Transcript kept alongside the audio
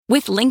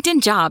With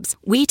LinkedIn Jobs,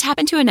 we tap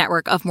into a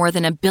network of more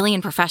than 1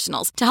 billion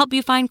professionals to help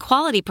you find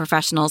quality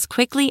professionals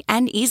quickly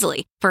and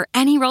easily for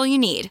any role you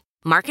need.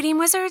 Marketing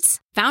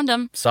wizards? Found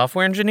them.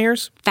 Software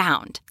engineers?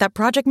 Found. That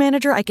project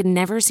manager I could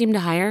never seem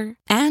to hire?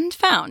 And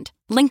found.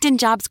 LinkedIn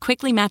Jobs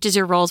quickly matches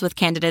your roles with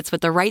candidates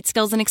with the right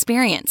skills and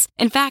experience.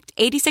 In fact,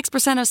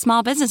 86% of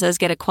small businesses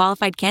get a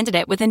qualified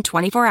candidate within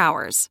 24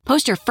 hours.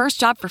 Post your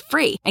first job for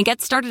free and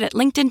get started at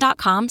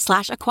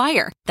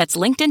linkedin.com/acquire. That's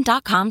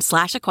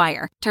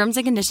linkedin.com/acquire. Terms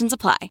and conditions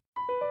apply.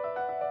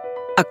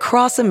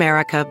 Across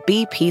America,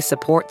 BP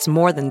supports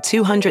more than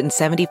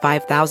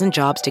 275,000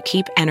 jobs to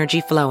keep energy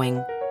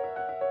flowing.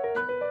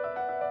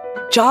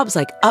 Jobs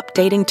like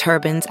updating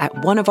turbines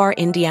at one of our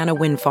Indiana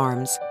wind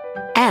farms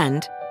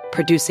and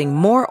producing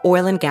more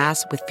oil and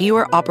gas with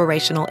fewer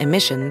operational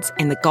emissions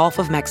in the Gulf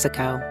of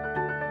Mexico.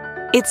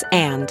 It's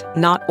and,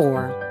 not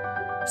or.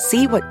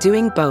 See what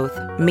doing both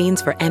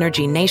means for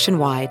energy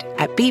nationwide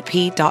at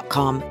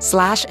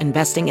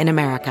bp.com/investing in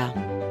America.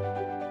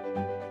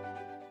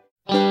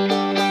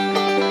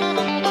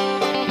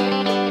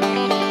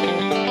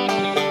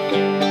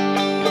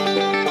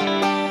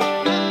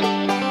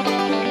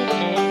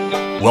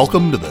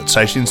 Welcome to the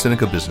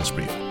Caixin-Sinica Business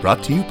Brief,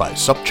 brought to you by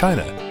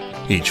SupChina.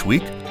 Each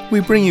week, we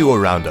bring you a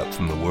roundup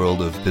from the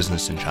world of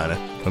business in China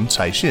from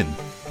Caixin,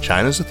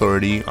 China's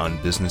authority on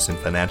business and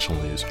financial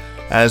news,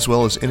 as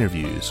well as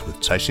interviews with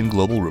Caixin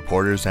Global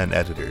reporters and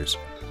editors.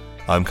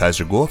 I'm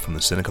Kaiser Guo from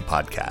the Sinica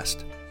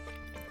Podcast.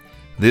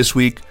 This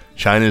week,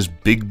 China's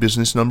big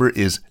business number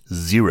is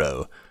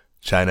 0.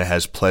 China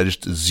has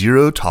pledged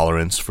zero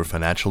tolerance for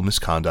financial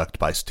misconduct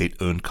by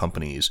state-owned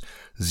companies.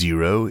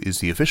 0 is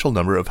the official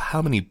number of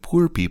how many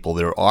poor people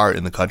there are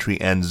in the country,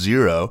 and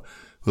 0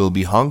 will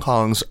be Hong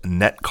Kong's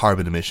net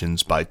carbon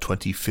emissions by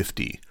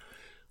 2050.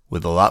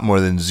 With a lot more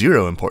than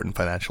 0 important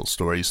financial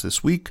stories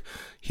this week,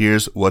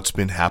 here's what's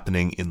been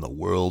happening in the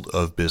world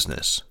of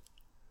business.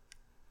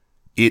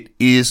 It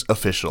is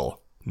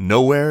official.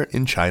 Nowhere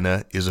in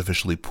China is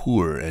officially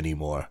poor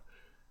anymore.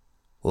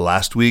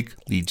 Last week,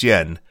 Li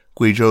Jian,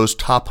 Guizhou's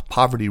top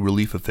poverty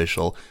relief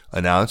official,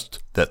 announced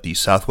that the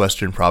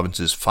southwestern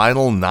province's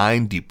final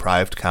 9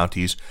 deprived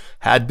counties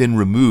had been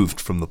removed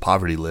from the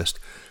poverty list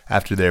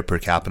after their per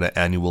capita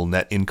annual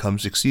net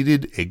incomes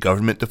exceeded a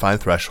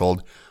government-defined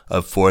threshold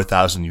of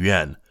 4,000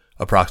 yuan,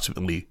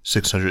 approximately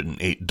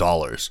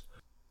 $608.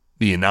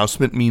 The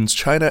announcement means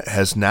China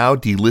has now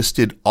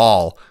delisted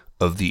all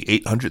of the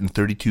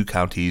 832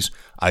 counties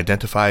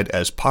identified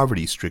as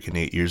poverty-stricken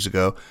 8 years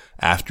ago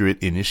after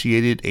it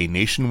initiated a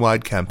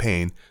nationwide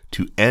campaign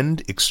to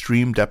end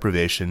extreme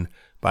deprivation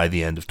by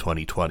the end of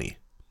 2020.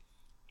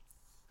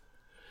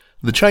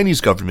 The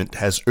Chinese government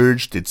has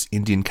urged its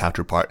Indian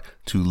counterpart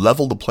to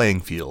level the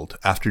playing field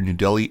after New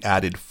Delhi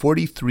added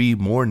 43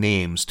 more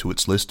names to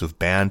its list of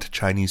banned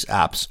Chinese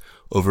apps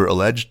over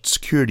alleged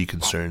security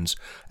concerns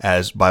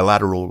as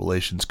bilateral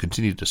relations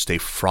continue to stay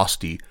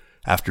frosty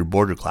after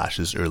border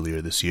clashes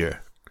earlier this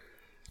year.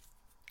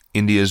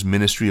 India's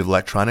Ministry of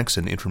Electronics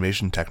and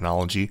Information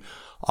Technology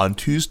on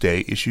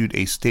Tuesday issued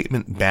a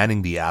statement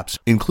banning the apps,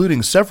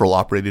 including several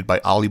operated by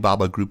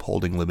Alibaba Group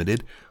Holding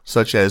Limited,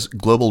 such as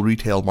global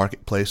retail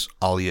marketplace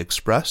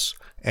AliExpress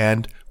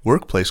and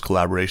workplace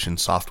collaboration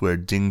software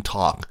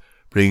DingTalk,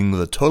 bringing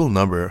the total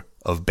number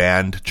of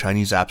banned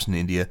Chinese apps in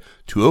India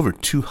to over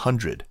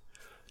 200.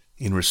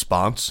 In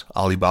response,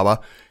 Alibaba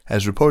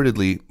has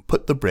reportedly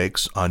put the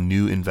brakes on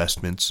new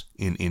investments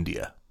in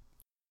India.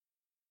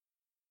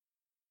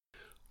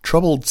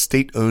 Troubled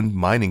state-owned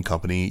mining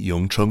company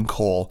Yongcheng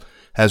Coal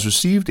has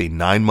received a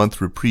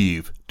 9-month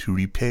reprieve to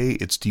repay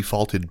its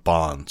defaulted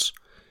bonds.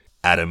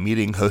 At a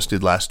meeting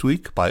hosted last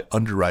week by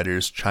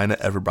underwriters China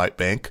Everbright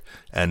Bank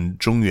and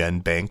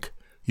Zhongyuan Bank,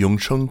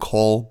 Yongcheng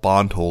Coal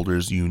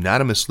bondholders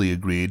unanimously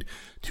agreed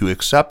to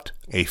accept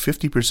a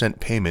 50%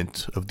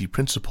 payment of the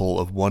principal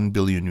of 1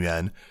 billion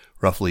yuan,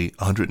 roughly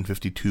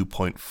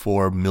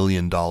 $152.4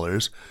 million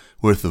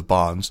worth of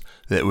bonds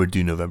that were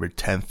due November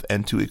 10th,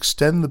 and to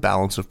extend the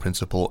balance of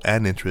principal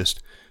and interest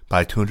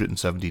by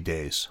 270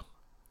 days.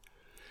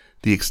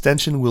 The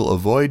extension will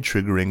avoid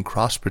triggering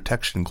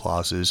cross-protection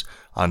clauses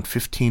on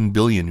 15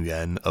 billion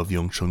yuan of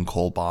Yongcheng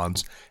Coal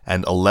bonds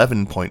and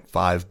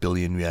 11.5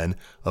 billion yuan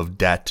of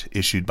debt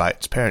issued by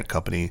its parent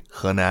company,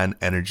 Henan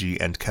Energy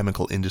and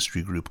Chemical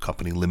Industry Group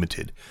Company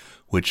Limited,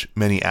 which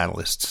many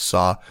analysts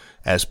saw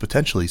as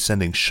potentially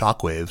sending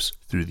shockwaves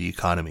through the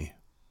economy.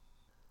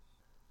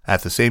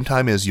 At the same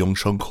time as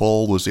Yongcheng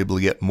Coal was able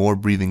to get more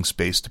breathing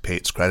space to pay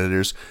its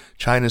creditors,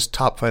 China's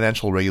top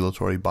financial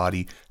regulatory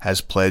body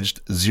has pledged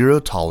zero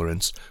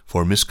tolerance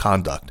for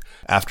misconduct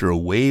after a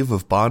wave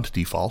of bond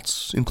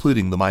defaults,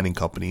 including the mining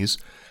companies,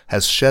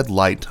 has shed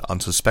light on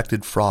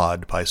suspected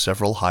fraud by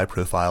several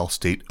high-profile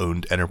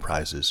state-owned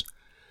enterprises.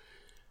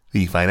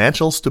 The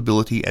Financial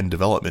Stability and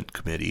Development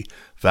Committee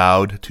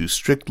vowed to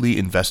strictly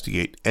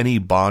investigate any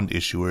bond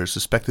issuer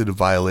suspected of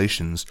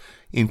violations,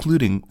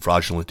 including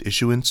fraudulent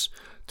issuance,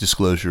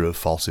 disclosure of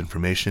false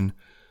information,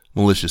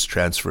 malicious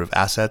transfer of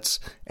assets,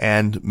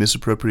 and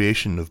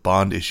misappropriation of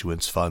bond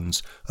issuance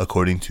funds,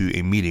 according to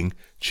a meeting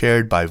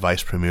chaired by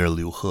Vice Premier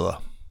Liu He.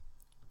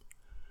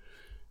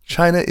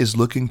 China is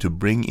looking to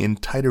bring in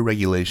tighter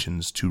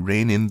regulations to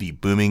rein in the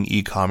booming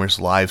e-commerce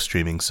live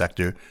streaming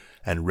sector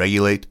and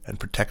regulate and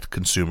protect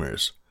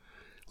consumers.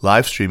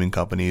 Live streaming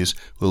companies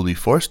will be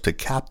forced to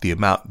cap the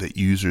amount that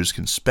users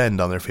can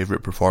spend on their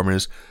favorite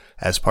performers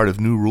as part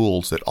of new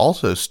rules that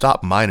also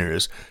stop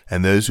minors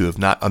and those who have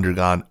not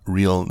undergone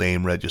real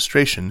name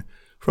registration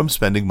from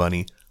spending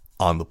money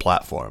on the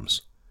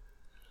platforms.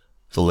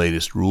 The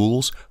latest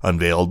rules,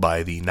 unveiled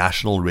by the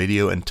National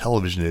Radio and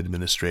Television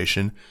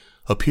Administration,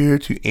 appear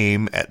to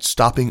aim at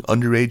stopping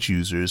underage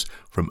users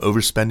from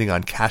overspending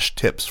on cash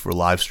tips for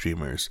live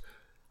streamers.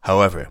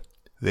 However,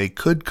 they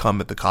could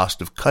come at the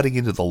cost of cutting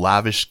into the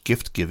lavish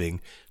gift giving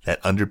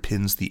that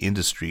underpins the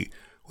industry,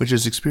 which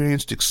has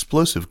experienced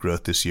explosive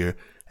growth this year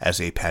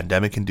as a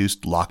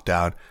pandemic-induced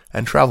lockdown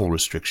and travel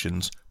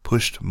restrictions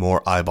pushed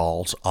more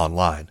eyeballs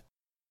online.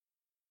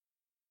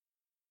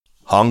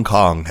 Hong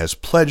Kong has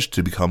pledged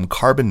to become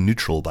carbon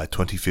neutral by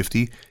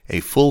 2050,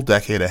 a full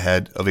decade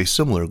ahead of a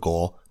similar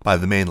goal by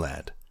the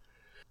mainland.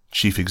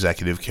 Chief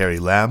Executive Carrie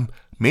Lam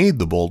made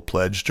the bold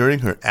pledge during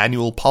her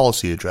annual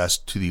policy address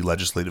to the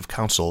Legislative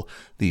Council,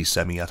 the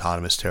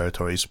semi-autonomous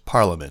territory's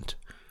parliament.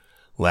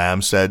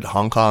 Lam said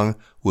Hong Kong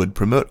would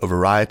promote a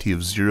variety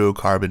of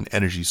zero-carbon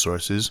energy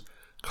sources,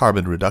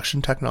 carbon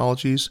reduction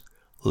technologies,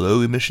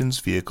 low-emissions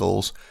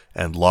vehicles,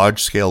 and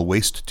large-scale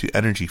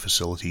waste-to-energy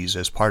facilities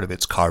as part of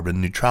its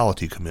carbon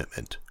neutrality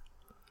commitment.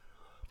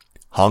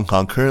 Hong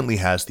Kong currently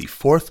has the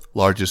fourth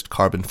largest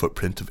carbon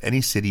footprint of any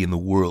city in the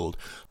world,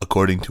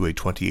 according to a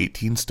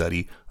 2018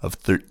 study of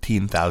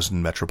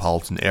 13,000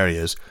 metropolitan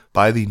areas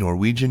by the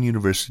Norwegian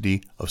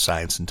University of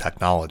Science and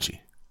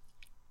Technology.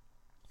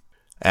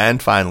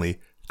 And finally,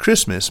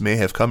 Christmas may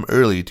have come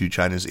early to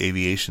China's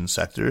aviation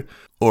sector,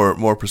 or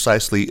more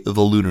precisely,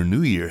 the Lunar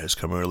New Year has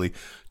come early.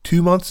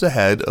 2 months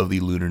ahead of the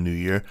Lunar New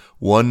Year,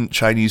 one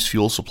Chinese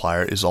fuel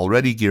supplier is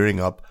already gearing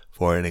up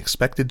for an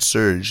expected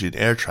surge in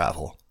air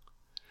travel.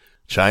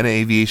 China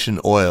Aviation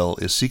Oil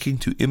is seeking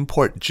to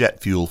import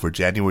jet fuel for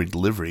January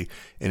delivery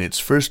in its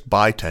first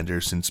buy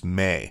tender since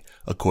May,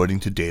 according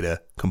to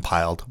data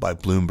compiled by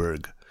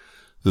Bloomberg.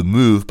 The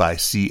move by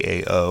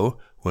CAO,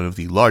 one of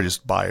the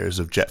largest buyers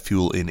of jet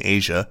fuel in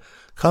Asia,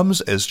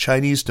 comes as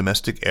Chinese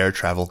domestic air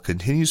travel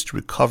continues to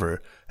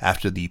recover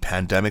after the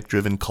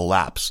pandemic-driven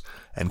collapse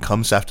and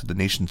comes after the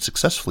nation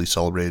successfully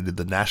celebrated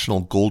the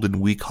National Golden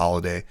Week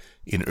holiday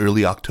in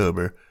early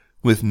October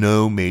with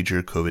no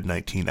major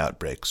COVID-19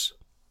 outbreaks.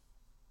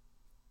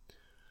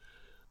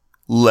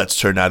 Let's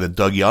turn now to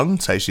Doug Young,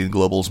 Caixin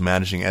Global's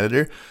managing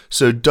editor.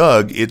 So,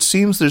 Doug, it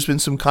seems there's been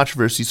some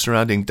controversy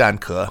surrounding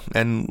Danke,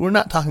 and we're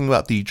not talking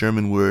about the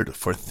German word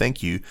for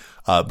thank you,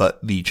 but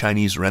the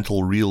Chinese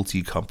rental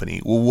realty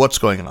company. Well, what's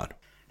going on?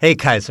 Hey,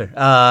 Kaiser.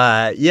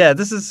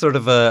 This is sort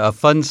of a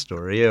fun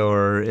story,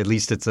 or at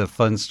least it's a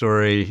fun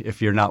story if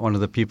you're not one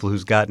of the people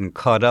who's gotten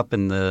caught up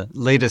in the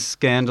latest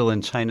scandal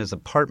in China's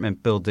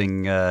apartment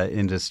building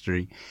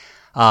industry.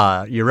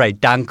 You're right.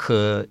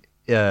 Danke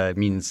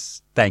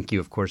means thank you,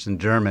 of course, in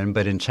German,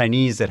 but in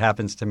Chinese it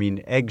happens to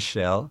mean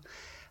eggshell.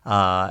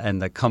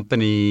 And the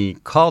company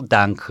called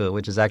Danke,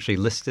 which is actually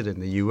listed in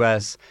the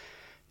U.S.,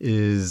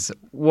 is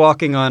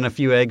walking on a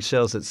few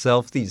eggshells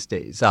itself these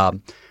days.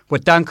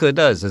 What Danke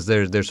does is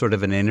they're sort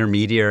of an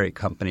intermediary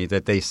company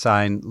that they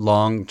sign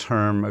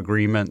long-term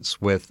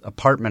agreements with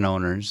apartment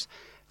owners.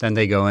 Then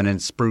they go in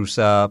and spruce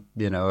up,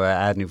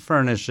 add new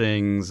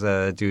furnishings,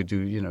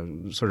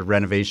 do sort of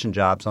renovation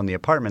jobs on the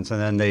apartments, and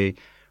then they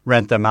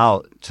rent them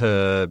out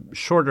to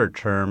shorter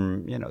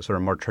term, sort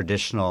of more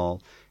traditional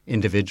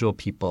individual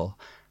people.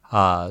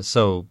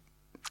 So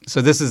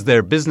this is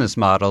their business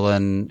model,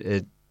 and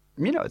it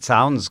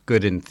sounds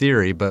good in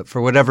theory, but for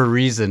whatever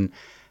reason,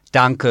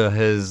 Danke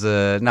has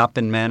not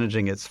been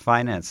managing its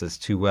finances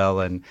too well,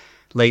 and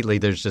lately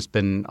there's just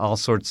been all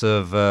sorts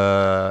of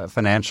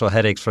financial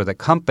headaches for the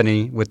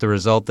company, with the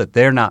result that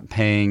they're not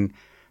paying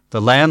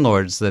the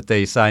landlords that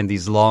they signed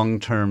these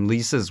long-term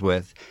leases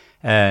with.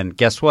 And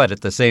guess what?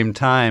 At the same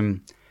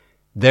time,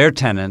 their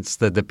tenants,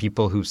 the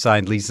people who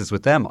signed leases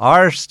with them,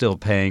 are still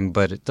paying,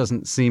 but it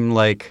doesn't seem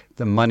like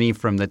the money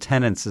from the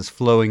tenants is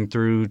flowing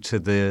through to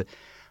the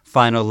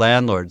final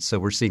landlords. So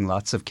we're seeing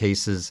lots of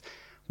cases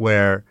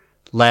where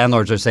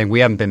landlords are saying, we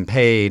haven't been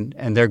paid,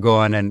 and they're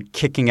going and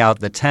kicking out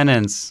the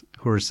tenants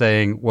who are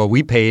saying, well,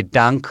 we paid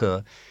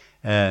Danke.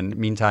 And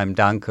meantime,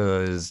 Danke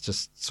is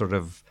just sort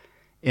of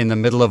in the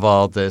middle of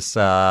all this.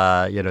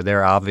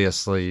 They're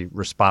obviously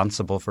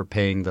responsible for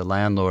paying the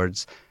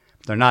landlords.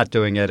 They're not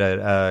doing it.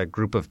 A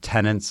group of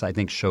tenants, I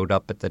think, showed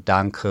up at the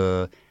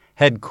Danke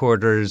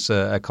headquarters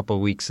a couple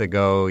of weeks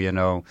ago,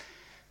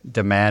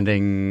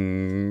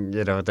 demanding,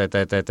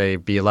 that they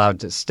be allowed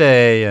to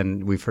stay.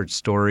 And we've heard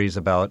stories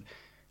about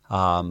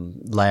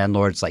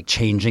landlords like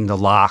changing the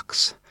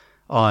locks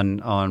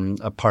on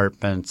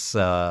apartments,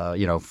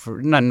 for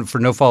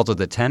no fault of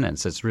the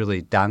tenants. It's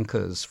really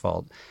Danke's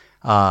fault.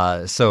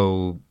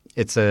 So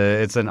it's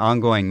an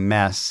ongoing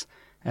mess,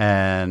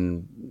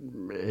 and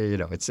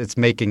it's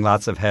making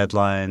lots of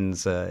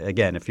headlines.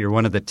 Again, if you're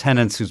one of the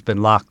tenants who's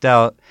been locked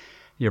out,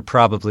 you're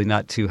probably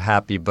not too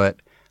happy. But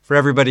for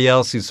everybody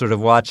else who's sort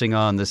of watching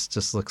on, this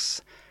just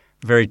looks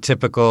very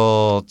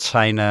typical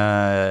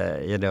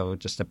China,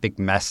 just a big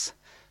mess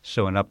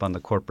showing up on the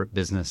corporate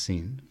business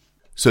scene.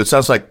 So it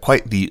sounds like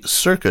quite the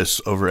circus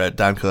over at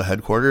Danke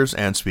headquarters.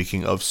 And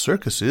speaking of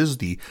circuses,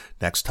 the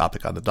next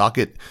topic on the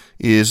docket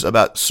is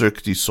about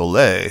Cirque du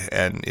Soleil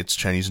and its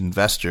Chinese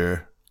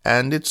investor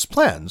and its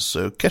plans.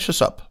 So catch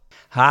us up.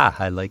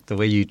 I like the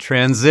way you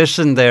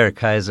transitioned there,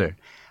 Kaiser.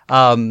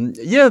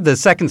 The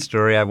second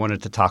story I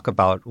wanted to talk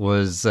about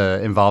was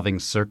involving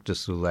Cirque du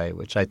Soleil,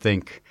 which I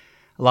think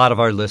a lot of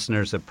our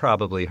listeners have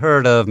probably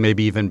heard of,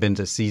 maybe even been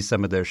to see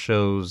some of their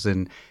shows.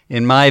 And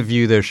in my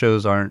view, their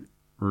shows aren't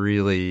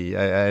really,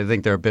 I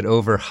think they're a bit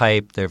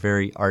overhyped. They're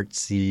very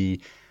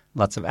artsy,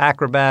 lots of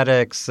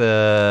acrobatics,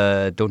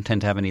 don't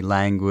tend to have any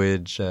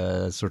language,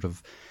 sort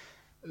of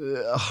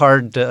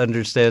hard to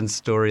understand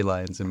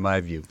storylines in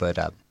my view. But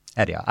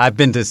anyhow, I've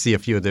been to see a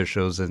few of their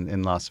shows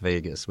in Las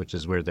Vegas, which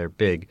is where they're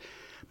big.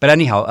 But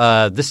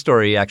anyhow, this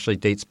story actually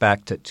dates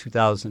back to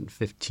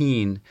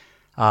 2015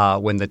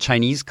 when the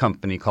Chinese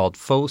company called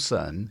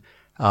Fosun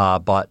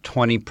bought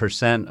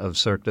 20% of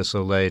Cirque du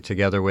Soleil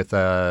together with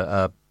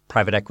a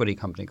private equity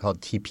company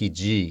called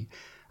TPG.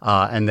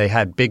 And they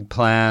had big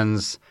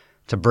plans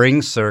to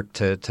bring Cirque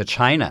to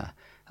China.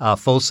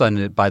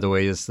 Fosun, by the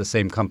way, is the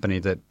same company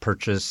that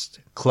purchased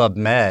Club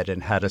Med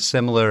and had a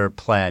similar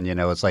plan.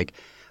 It's like,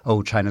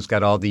 China's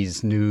got all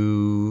these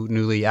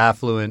newly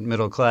affluent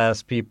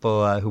middle-class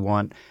people who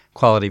want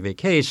quality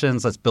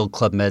vacations. Let's build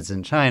Club Meds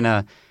in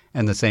China.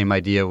 And the same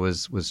idea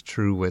was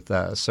true with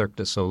Cirque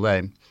du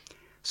Soleil.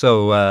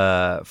 So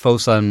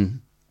Fosun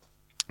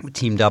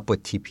teamed up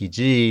with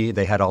TPG.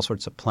 They had all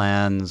sorts of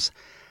plans.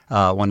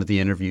 One of the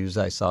interviews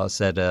I saw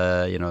said,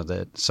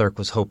 that Cirque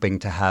was hoping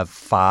to have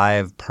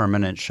 5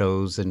 permanent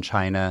shows in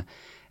China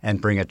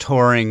and bring a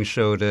touring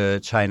show to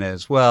China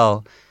as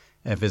well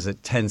and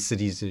visit 10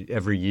 cities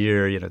every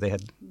year. They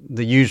had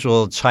the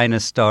usual China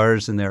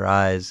stars in their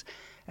eyes.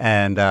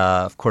 And,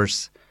 of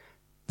course,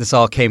 this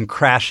all came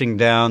crashing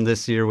down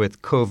this year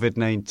with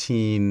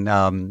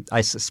COVID-19.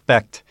 I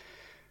suspect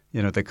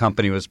the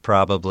company was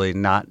probably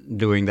not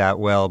doing that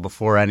well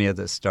before any of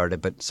this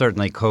started, but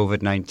certainly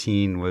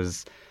COVID-19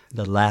 was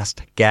the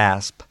last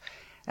gasp.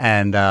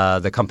 And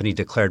the company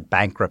declared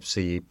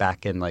bankruptcy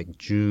back in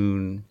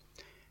June.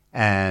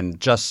 And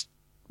just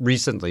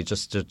recently,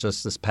 just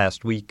this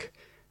past week,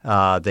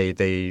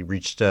 they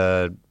reached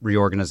a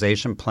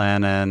reorganization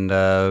plan,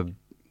 and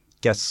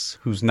guess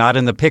who's not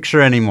in the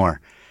picture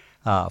anymore?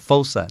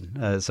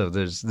 Fosun. So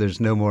there's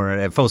no more.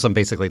 Fosun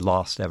basically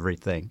lost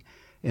everything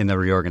in the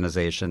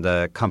reorganization.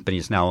 The company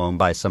is now owned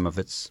by some of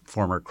its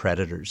former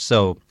creditors.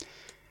 So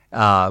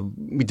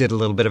we did a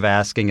little bit of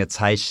asking at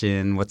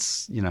Caixin,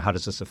 how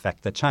does this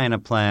affect the China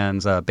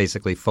plans?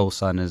 Basically,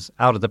 Fosun is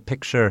out of the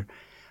picture.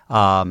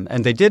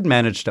 And they did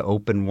manage to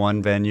open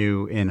one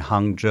venue in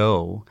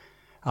Hangzhou,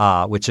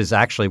 which is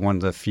actually one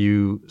of the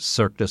few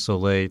Cirque du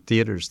Soleil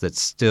theaters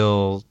that's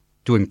still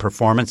doing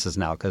performances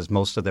now, because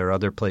most of their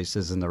other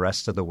places in the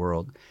rest of the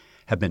world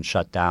have been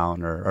shut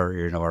down or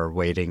are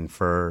waiting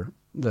for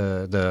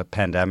the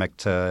pandemic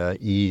to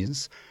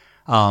ease.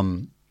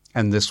 And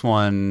this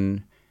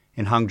one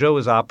in Hangzhou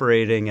is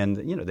operating, and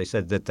they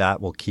said that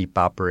will keep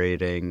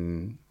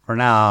operating for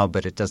now,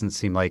 but it doesn't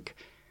seem like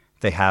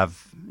they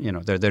have,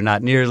 they're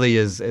not nearly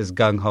as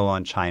gung-ho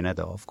on China,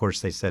 though. Of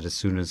course, they said as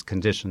soon as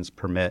conditions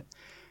permit,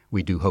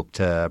 we do hope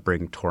to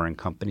bring touring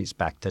companies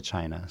back to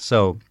China.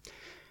 So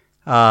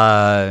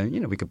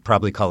we could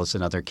probably call this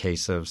another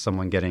case of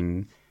someone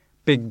getting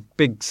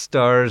big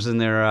stars in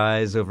their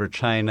eyes over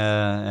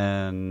China,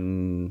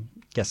 and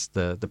guess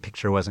the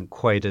picture wasn't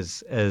quite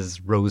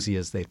as rosy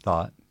as they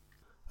thought.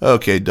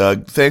 Okay,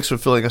 Doug, thanks for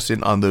filling us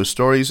in on those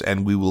stories,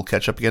 and we will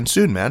catch up again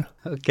soon, man.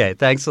 Okay,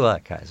 thanks a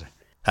lot, Kaiser.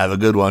 Have a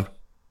good one.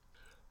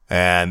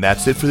 And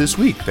that's it for this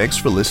week. Thanks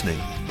for listening.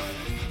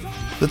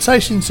 The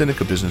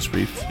Caixin-Sinica Business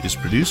Brief is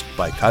produced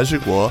by Kaiser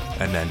Guo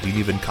and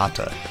Nandini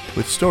Venkata,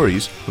 with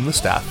stories from the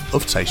staff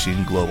of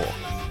Caixin Global.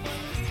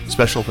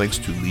 Special thanks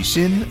to Li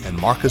Xin and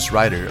Marcus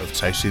Ryder of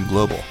Caixin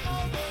Global.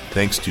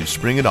 Thanks to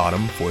Spring and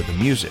Autumn for the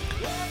music.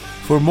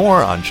 For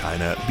more on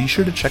China, be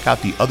sure to check out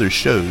the other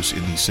shows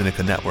in the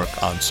Sinica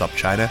Network on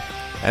SupChina,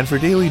 and for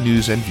daily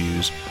news and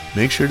views,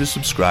 make sure to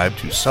subscribe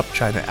to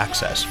SupChina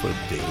Access for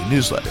the daily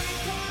newsletter.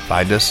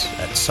 Find us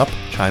at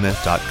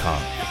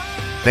supchina.com.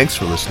 Thanks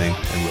for listening,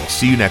 and we'll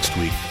see you next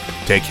week.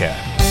 Take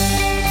care.